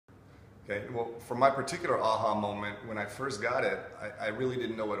Okay, well, for my particular aha moment, when I first got it, I really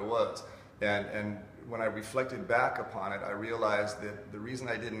didn't know what it was. And when I reflected back upon it, I realized that the reason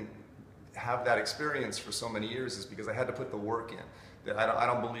I didn't have that experience for so many years is because I had to put the work in. That I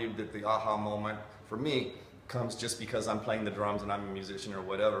don't believe that the aha moment, for me, comes just because I'm playing the drums and I'm a musician or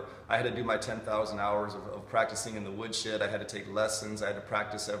whatever. I had to do my 10,000 hours of practicing in the woodshed. I had to take lessons. I had to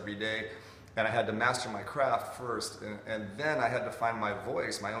practice every day. And I had to master my craft first, and then I had to find my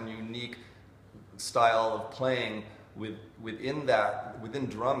voice, my own unique style of playing within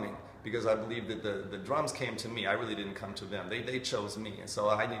drumming, because I believe that the drums came to me. I really didn't come to them. They chose me, and so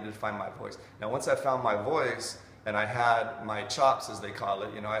I needed to find my voice. Now once I found my voice, and I had my chops, as they call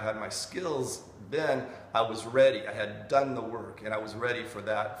it, you know, I had my skills, then I was ready. I had done the work, and I was ready for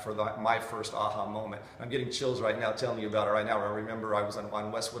that, my first aha moment. I'm getting chills right now telling you about it right now. I remember I was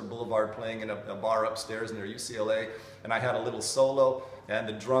on Westwood Boulevard playing in a bar upstairs near UCLA, and I had a little solo, and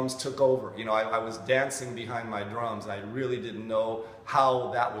the drums took over. You know, I was dancing behind my drums, and I really didn't know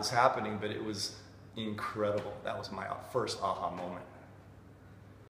how that was happening, but it was incredible. That was my first aha moment.